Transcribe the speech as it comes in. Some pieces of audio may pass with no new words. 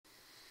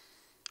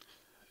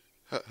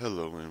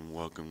Hello and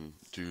welcome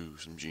to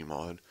some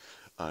GMod.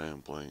 I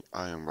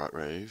am Rot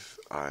Rave.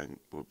 I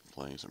will be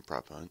playing some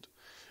Prop Hunt,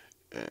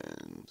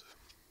 and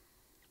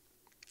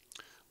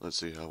let's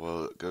see how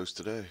well it goes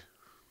today.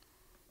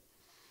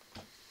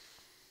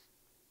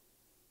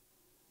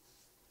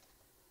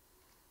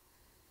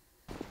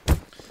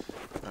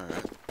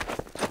 Alright,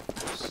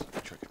 let's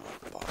check it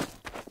out the bottom.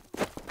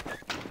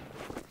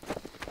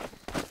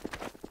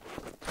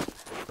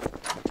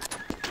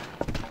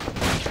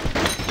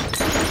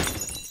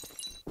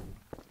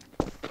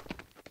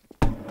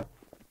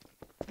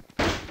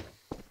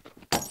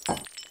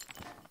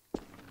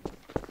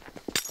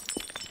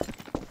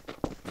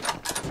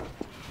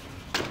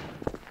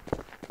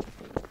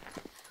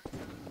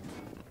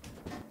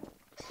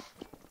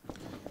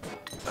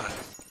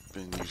 I've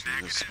been using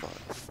this spot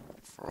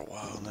for a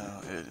while now.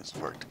 It has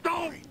worked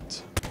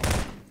great.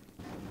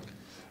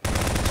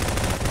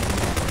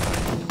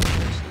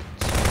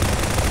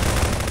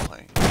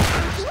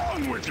 What's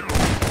wrong with you?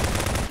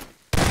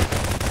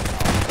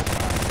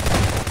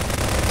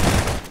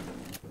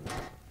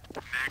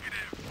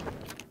 Negative.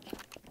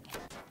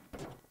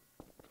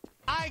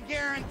 I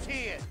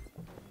guarantee it.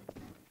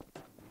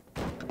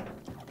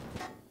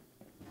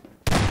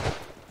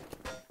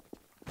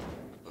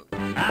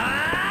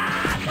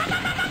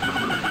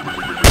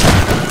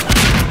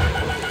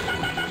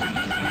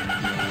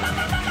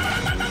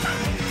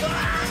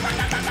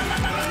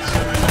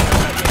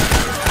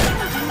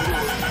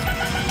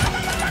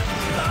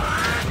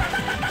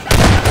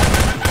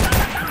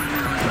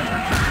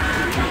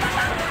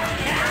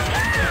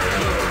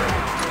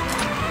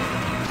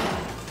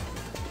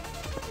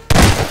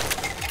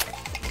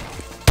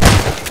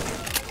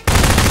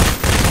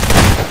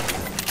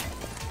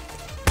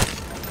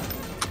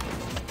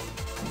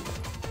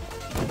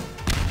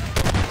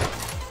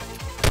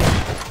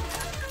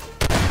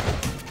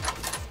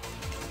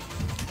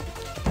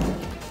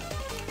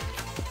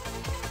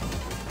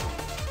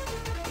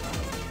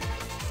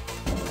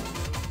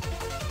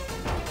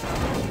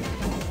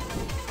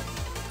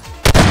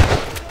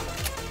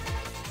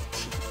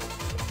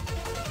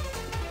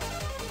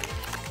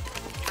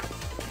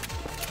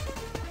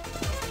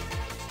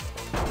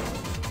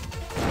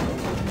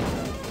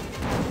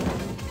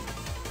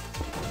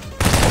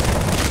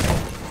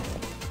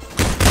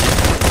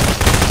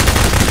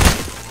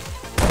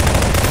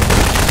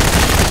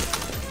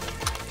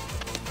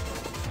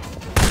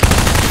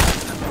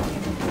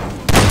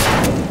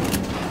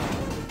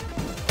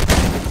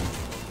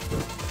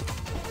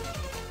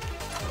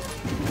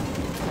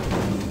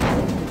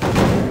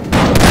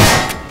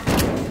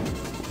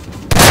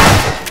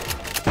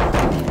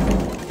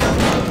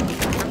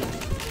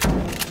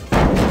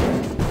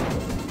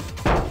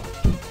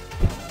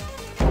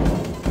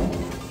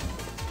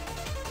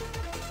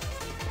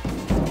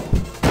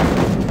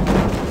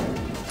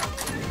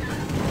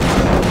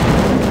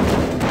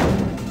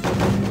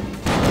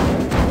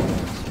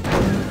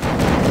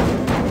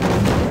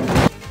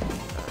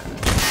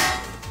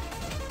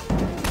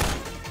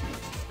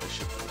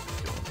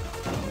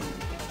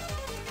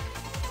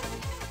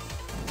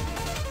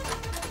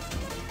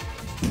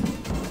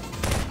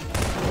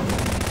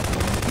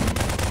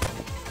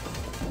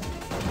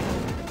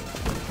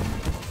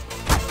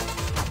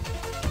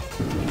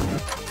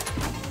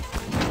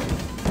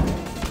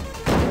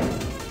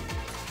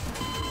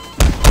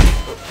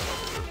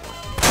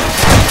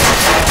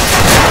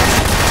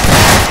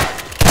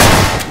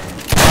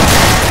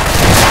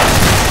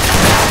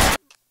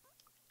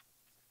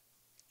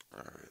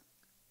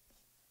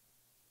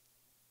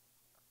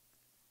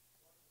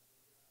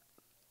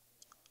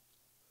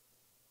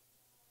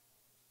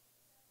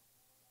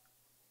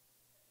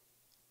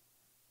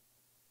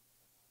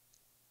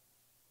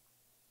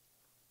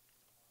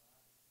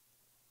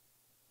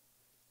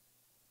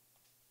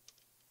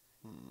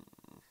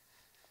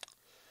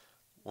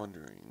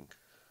 Wondering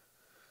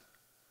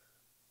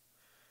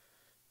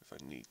if I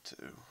need to.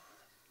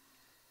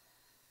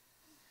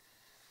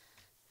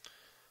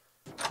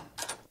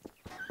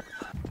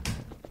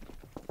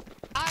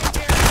 I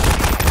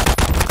guarantee it.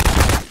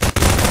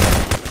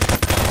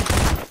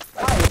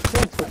 Wow, it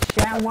stinks with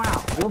sham wow.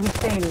 You'll be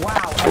saying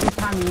wow every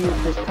time you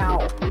use this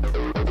towel.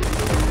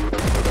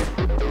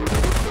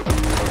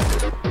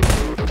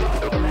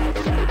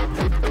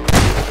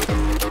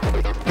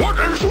 What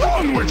is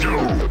wrong with you?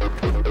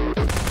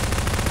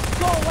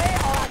 Go away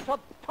or I shall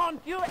taunt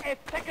you a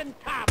second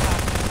time.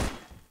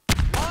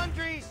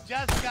 Laundry's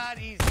just got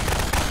easy.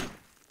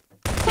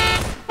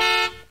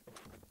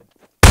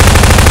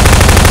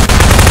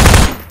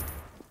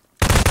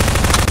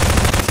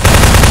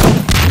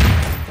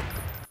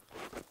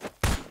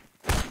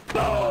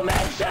 Boom,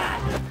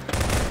 headshot.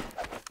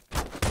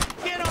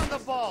 Get on the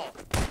ball.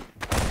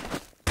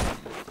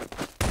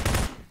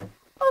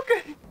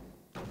 Okay,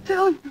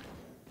 tell you.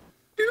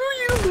 Do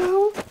you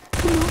know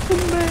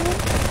Malcolm Man?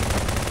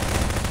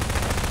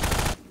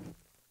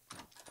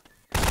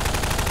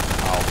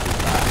 I'll be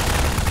back.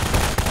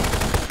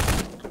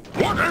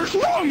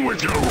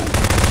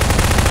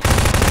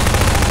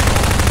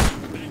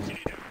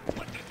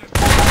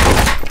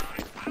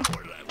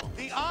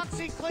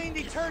 Squeezy clean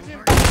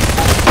detergent.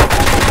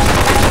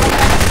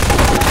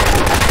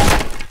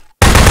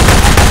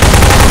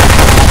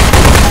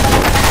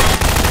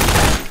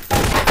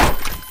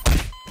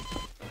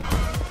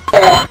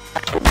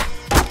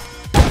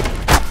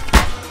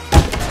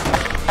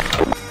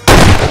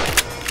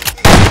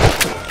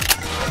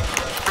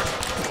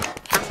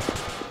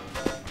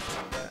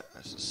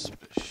 A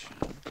suspicion.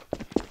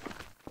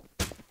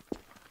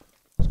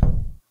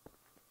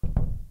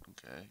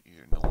 Okay,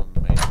 either no one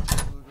made it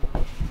to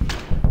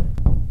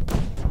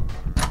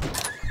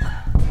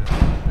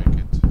make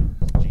it.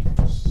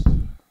 Genius.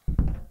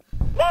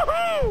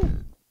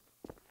 Woohoo!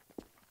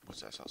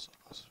 What's that also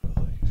a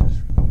possibility? That's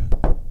really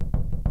good.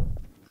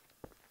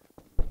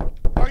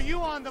 Are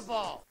you on the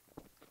ball?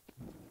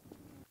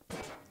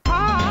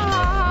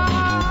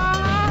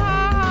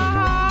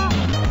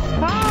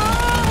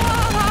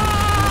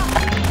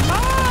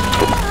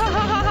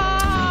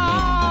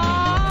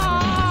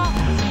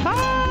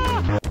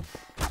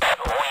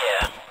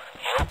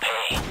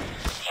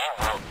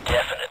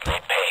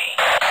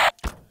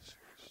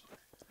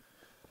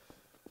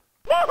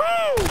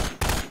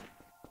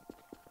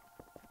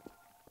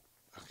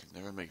 I can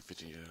never make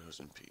videos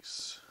in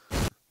peace.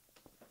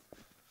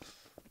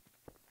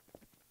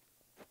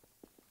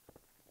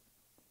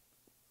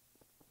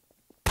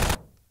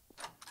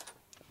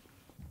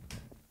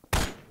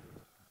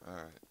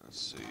 Alright, let's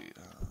see.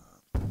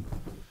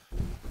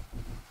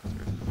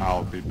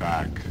 I'll be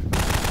back.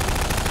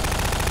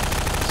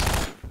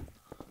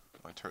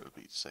 My turtle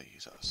beats say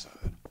he's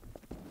outside.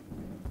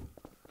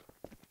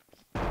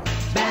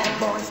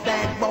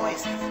 Bad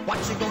boys, what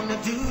you gonna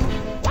do?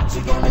 What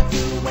you gonna do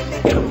when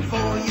they come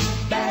for you?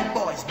 Bad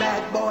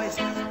boys,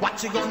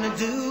 what you gonna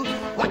do?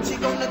 What you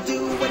gonna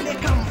do when they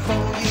come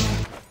for you?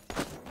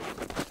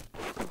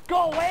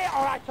 Go away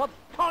or I shall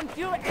taunt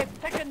you a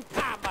second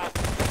time.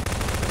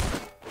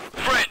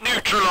 Threat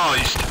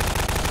neutralized.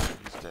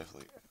 He's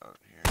definitely out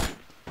here.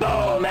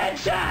 Boom and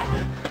shot!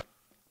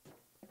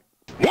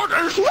 What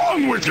is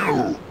wrong with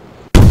you?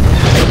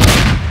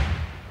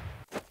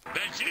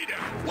 Vegeta,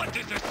 what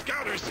does the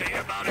scouter say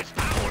about his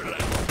power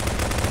level?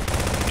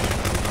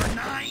 Over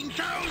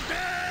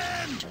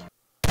 9,000!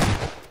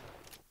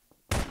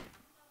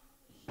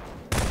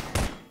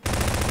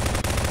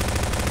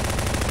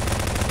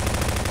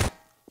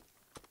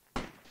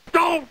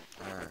 Don't!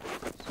 Alright.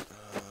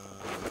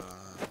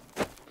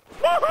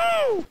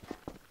 Woohoo!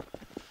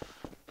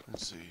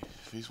 Let's see.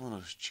 If he's one of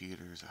those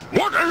cheaters, how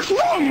What is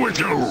wrong with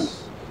you?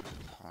 is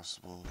it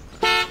possible?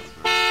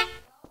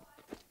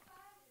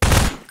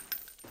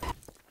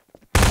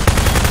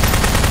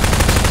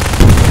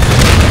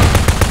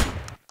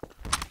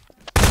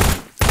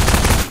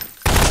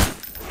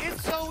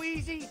 It's so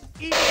easy.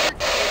 Even your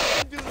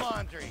kids can do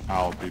laundry.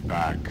 I'll be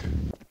back.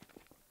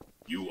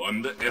 You Go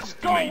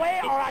underestimate away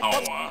the or I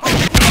shall power taunt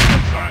you of a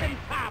outside. second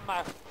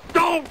time.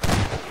 Don't!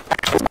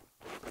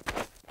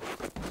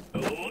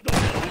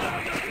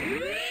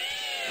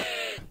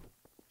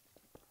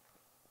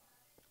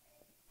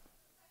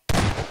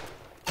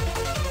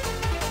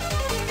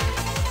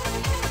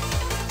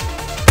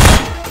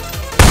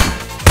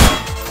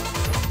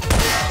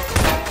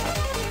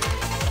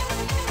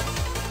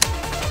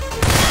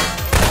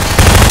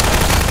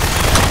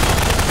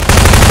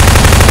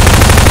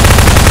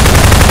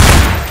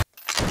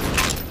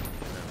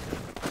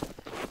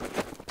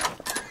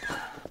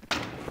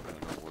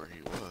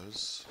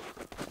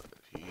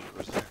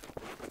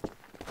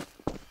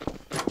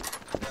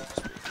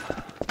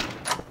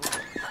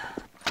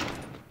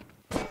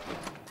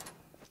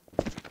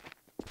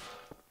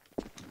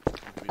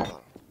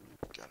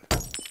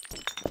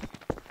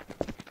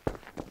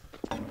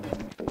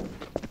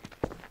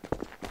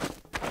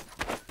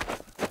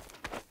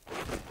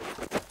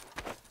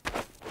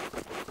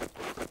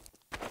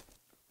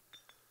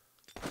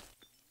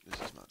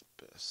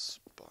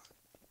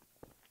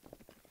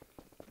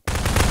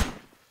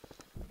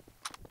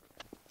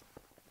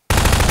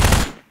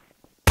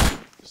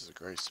 This is a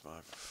great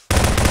spot.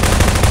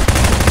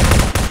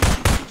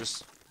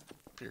 Just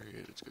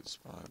period, it's a good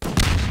spot.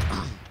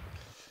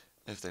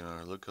 If they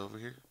want to look over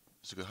here,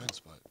 it's a good hiding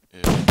spot.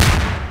 If they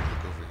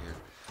look over here,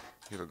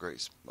 you have a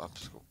great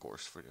obstacle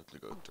course for them to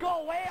go through.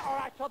 Go away or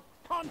I shall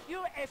taunt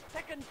you a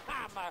second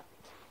time.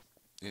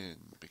 And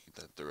picking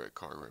that the red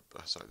car right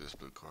beside this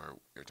blue car,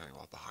 every time you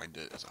walk behind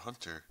it as a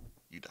hunter,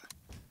 you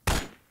die.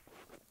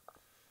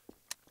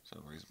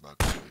 Some reason about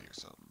quickly or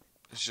something.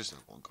 It's just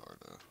that one car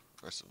though.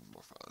 The rest of them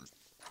more fun.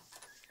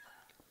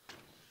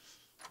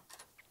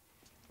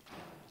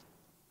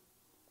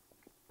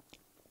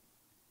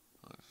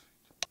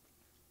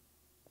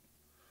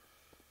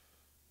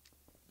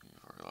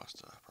 You've already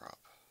lost a prop.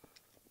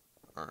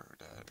 Or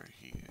dad, or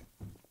he.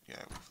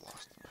 Yeah, we've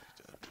lost him.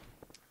 He's dead.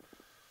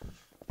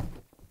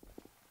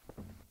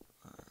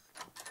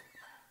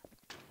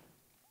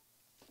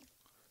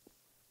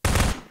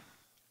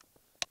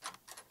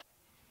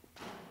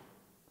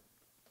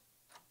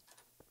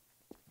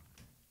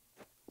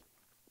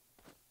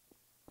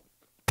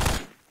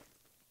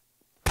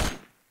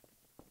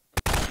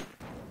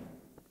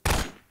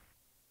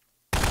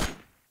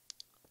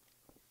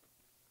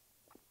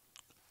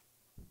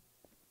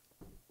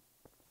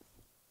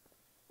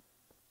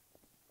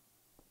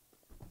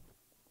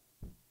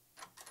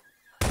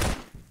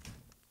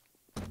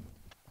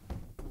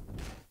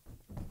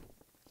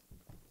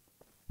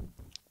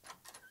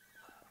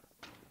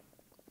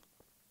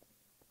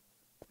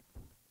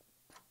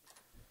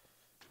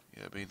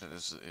 being that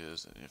this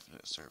is an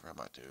infinite server, I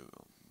might do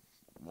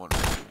 1 or 2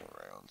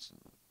 more rounds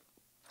and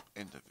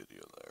end the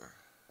video there.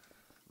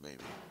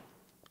 Maybe.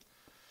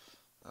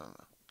 I don't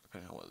know.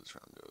 Depending on what this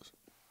round goes.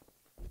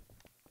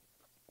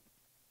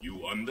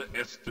 You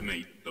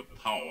underestimate the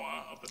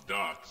power of the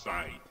dark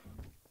side.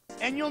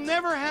 And you'll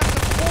never have to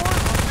pour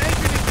or make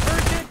a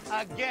detergent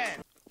again.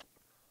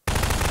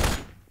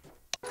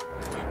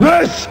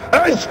 This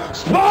is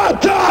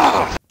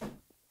Sparta!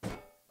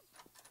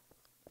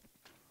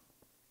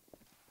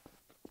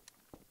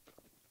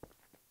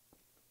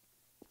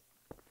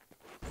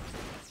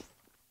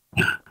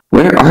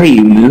 Where are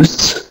you,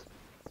 Moose?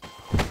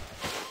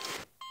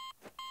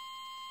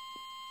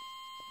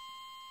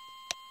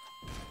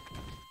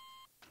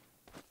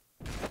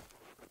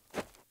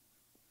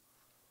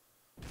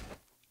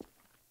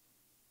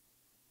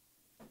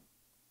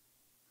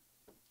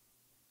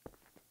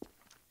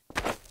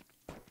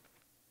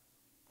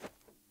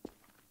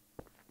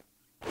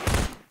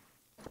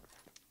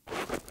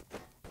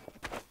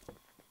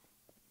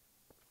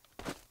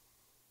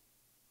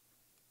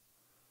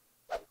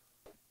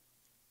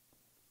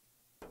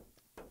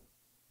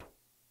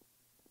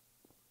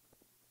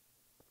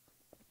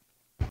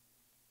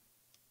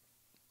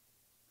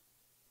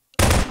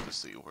 To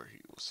see where he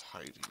was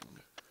hiding.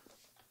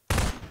 I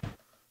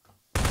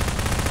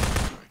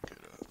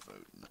could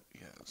vote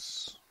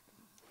yes.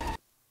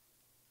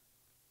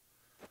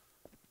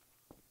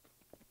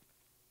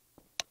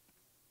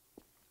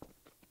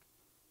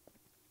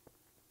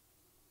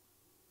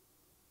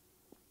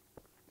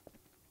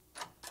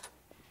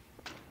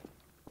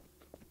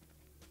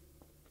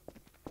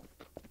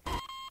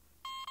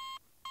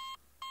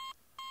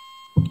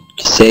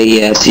 Say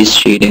yes, he's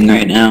cheating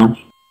right now.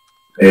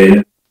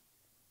 Hey.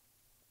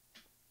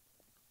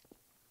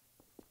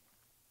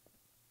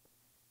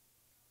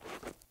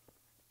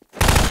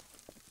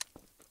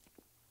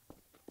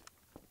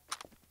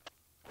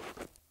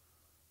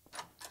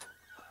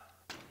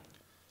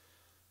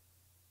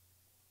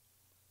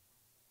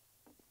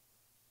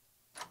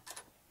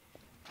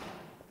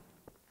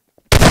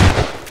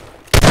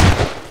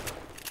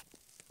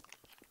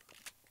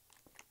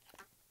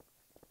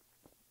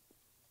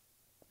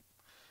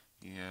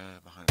 Yeah,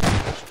 behind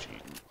the was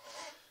cheating.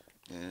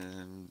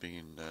 And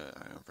being that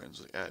I am friends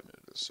with the admin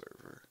of this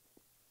server,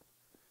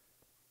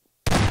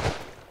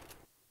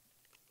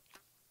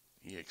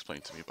 he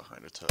explained to me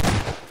behind a tub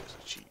is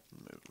a cheating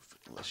move.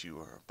 Unless you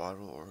are a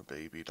bottle or a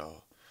baby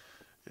doll,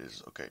 it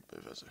is okay. But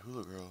if it's a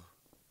hula girl,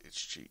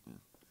 it's cheating.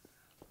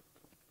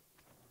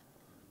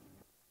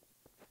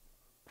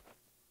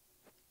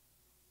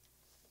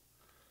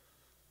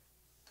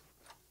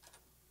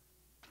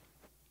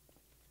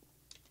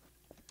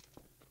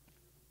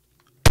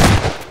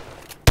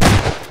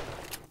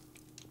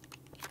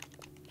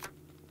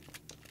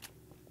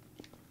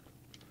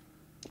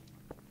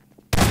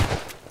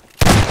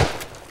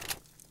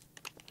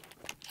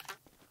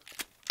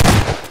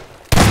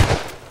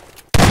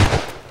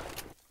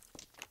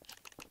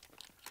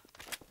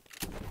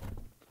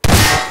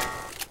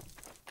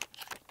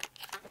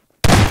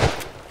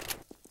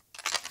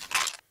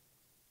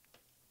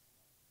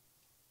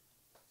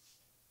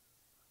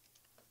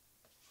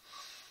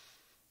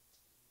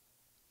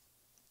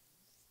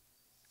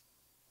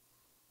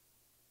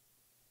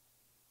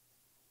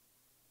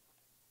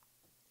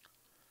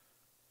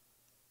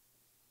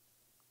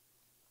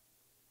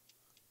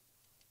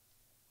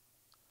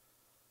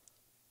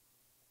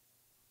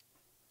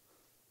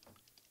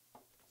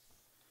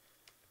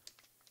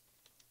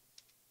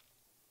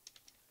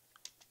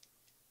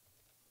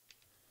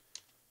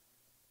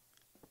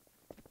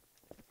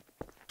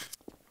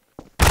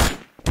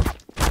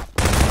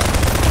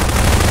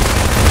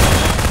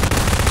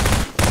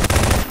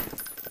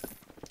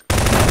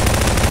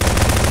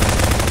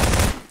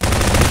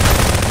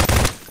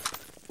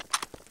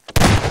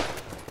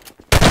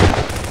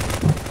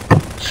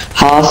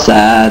 How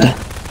sad.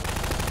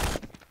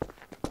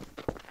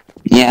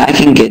 Yeah, I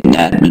can get an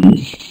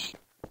admin.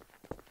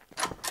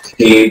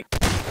 Okay.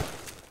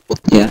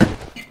 Yeah.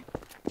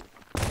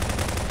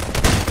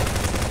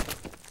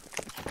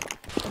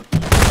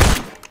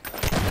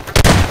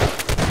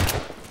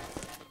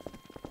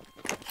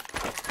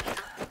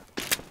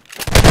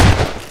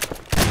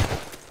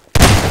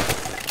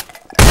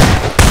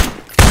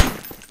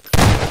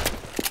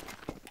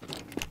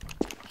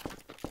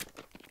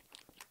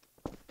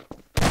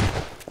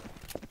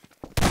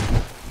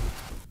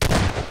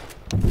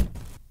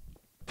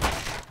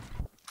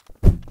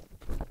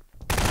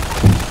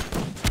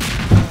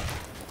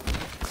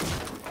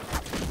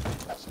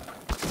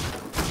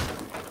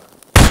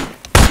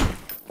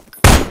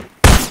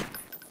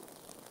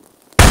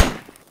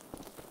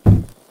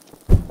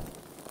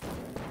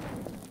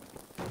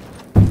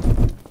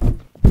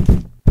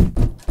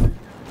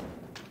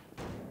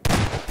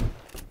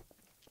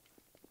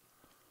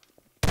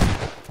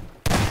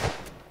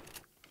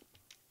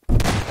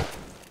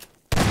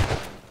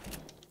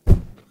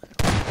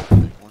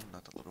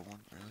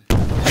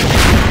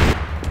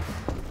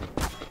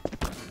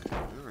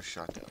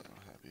 Shot that,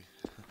 I'm happy.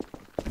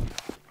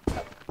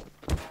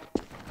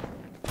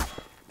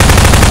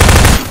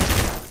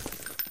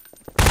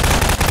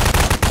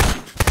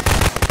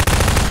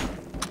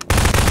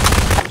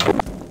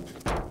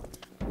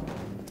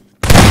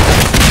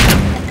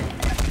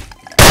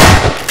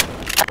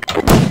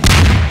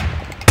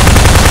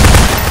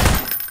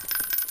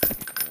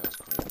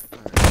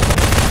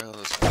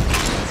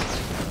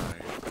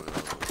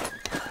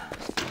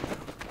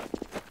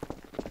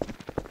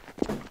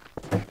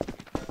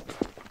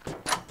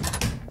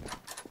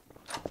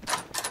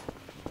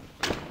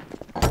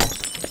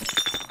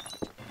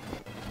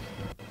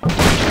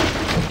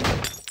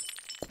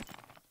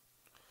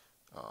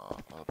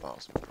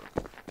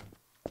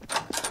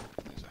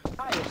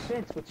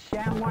 fits with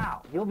sham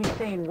wow. You'll be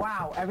saying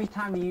wow every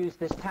time you use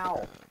this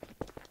towel.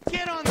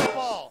 Get on the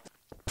ball.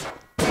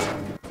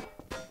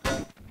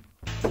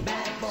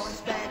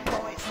 Bad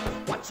boys,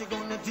 what you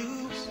gonna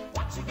do?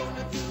 What you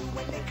gonna do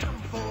when they come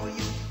for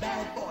you?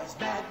 Bad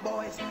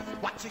boys,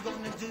 what you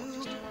gonna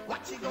do?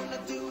 What you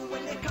gonna do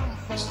when they come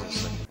for This is the you?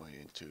 second way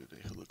into the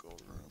helical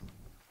room.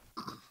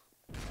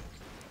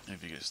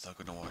 If you get stuck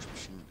in the wash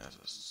machine as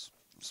a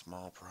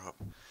small prop,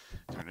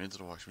 turn it into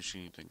the wash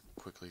machine, then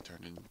quickly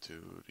turn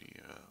into the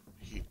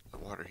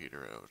water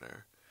heater over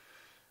there.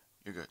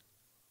 You're good.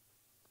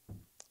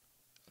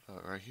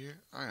 Right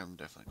here, I am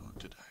definitely going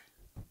to die.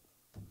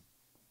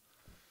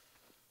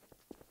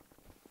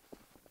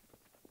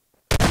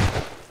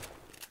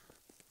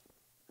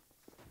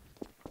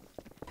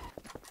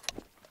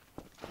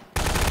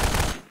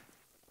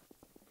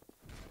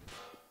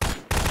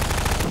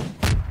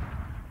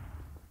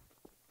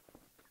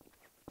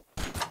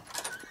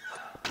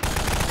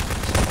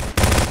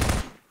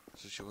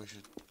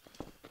 Situation,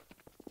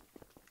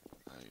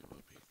 I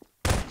will be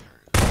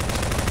tired.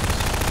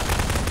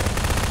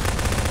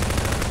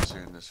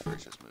 Seeing this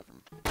fridge is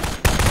moving.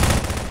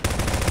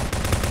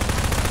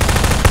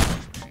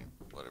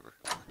 Whatever.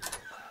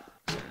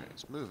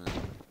 It's moving.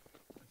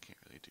 I can't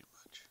really do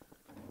much.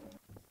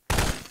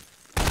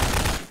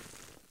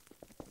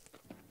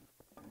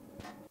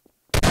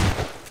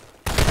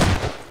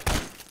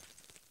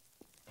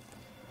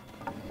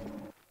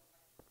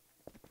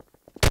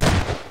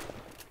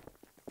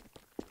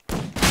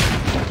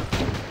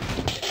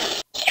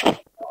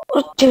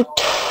 Oh, dude.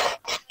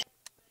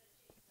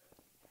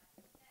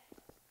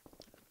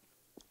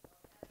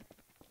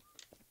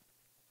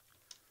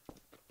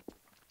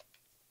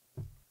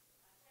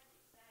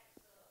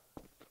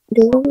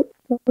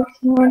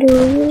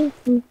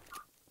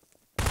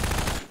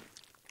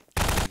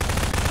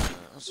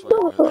 I'm sorry,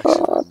 I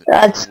actually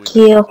That's we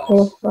cute.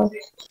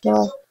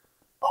 this.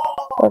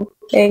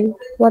 Okay,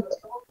 what?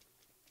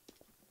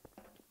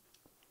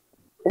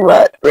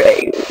 What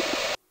rain?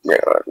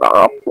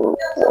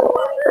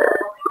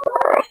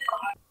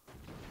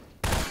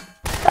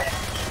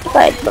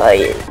 Bye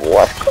bye.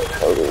 What?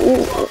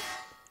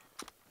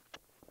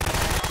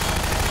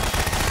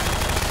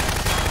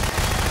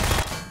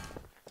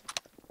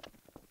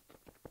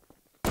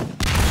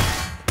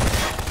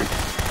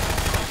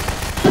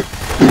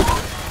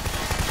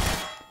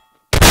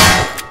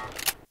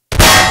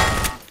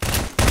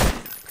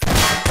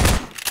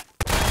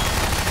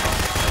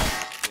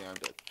 Yeah, I'm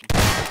dead.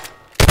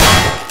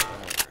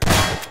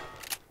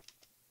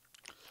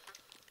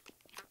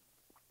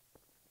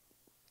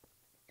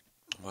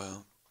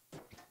 Well,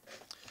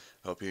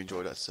 hope you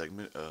enjoyed that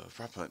segment of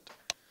Prop Hunt.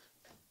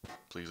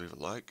 Please leave a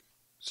like,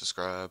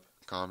 subscribe,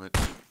 comment,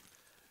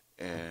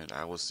 and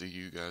I will see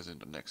you guys in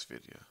the next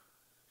video.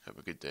 Have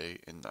a good day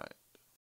and night.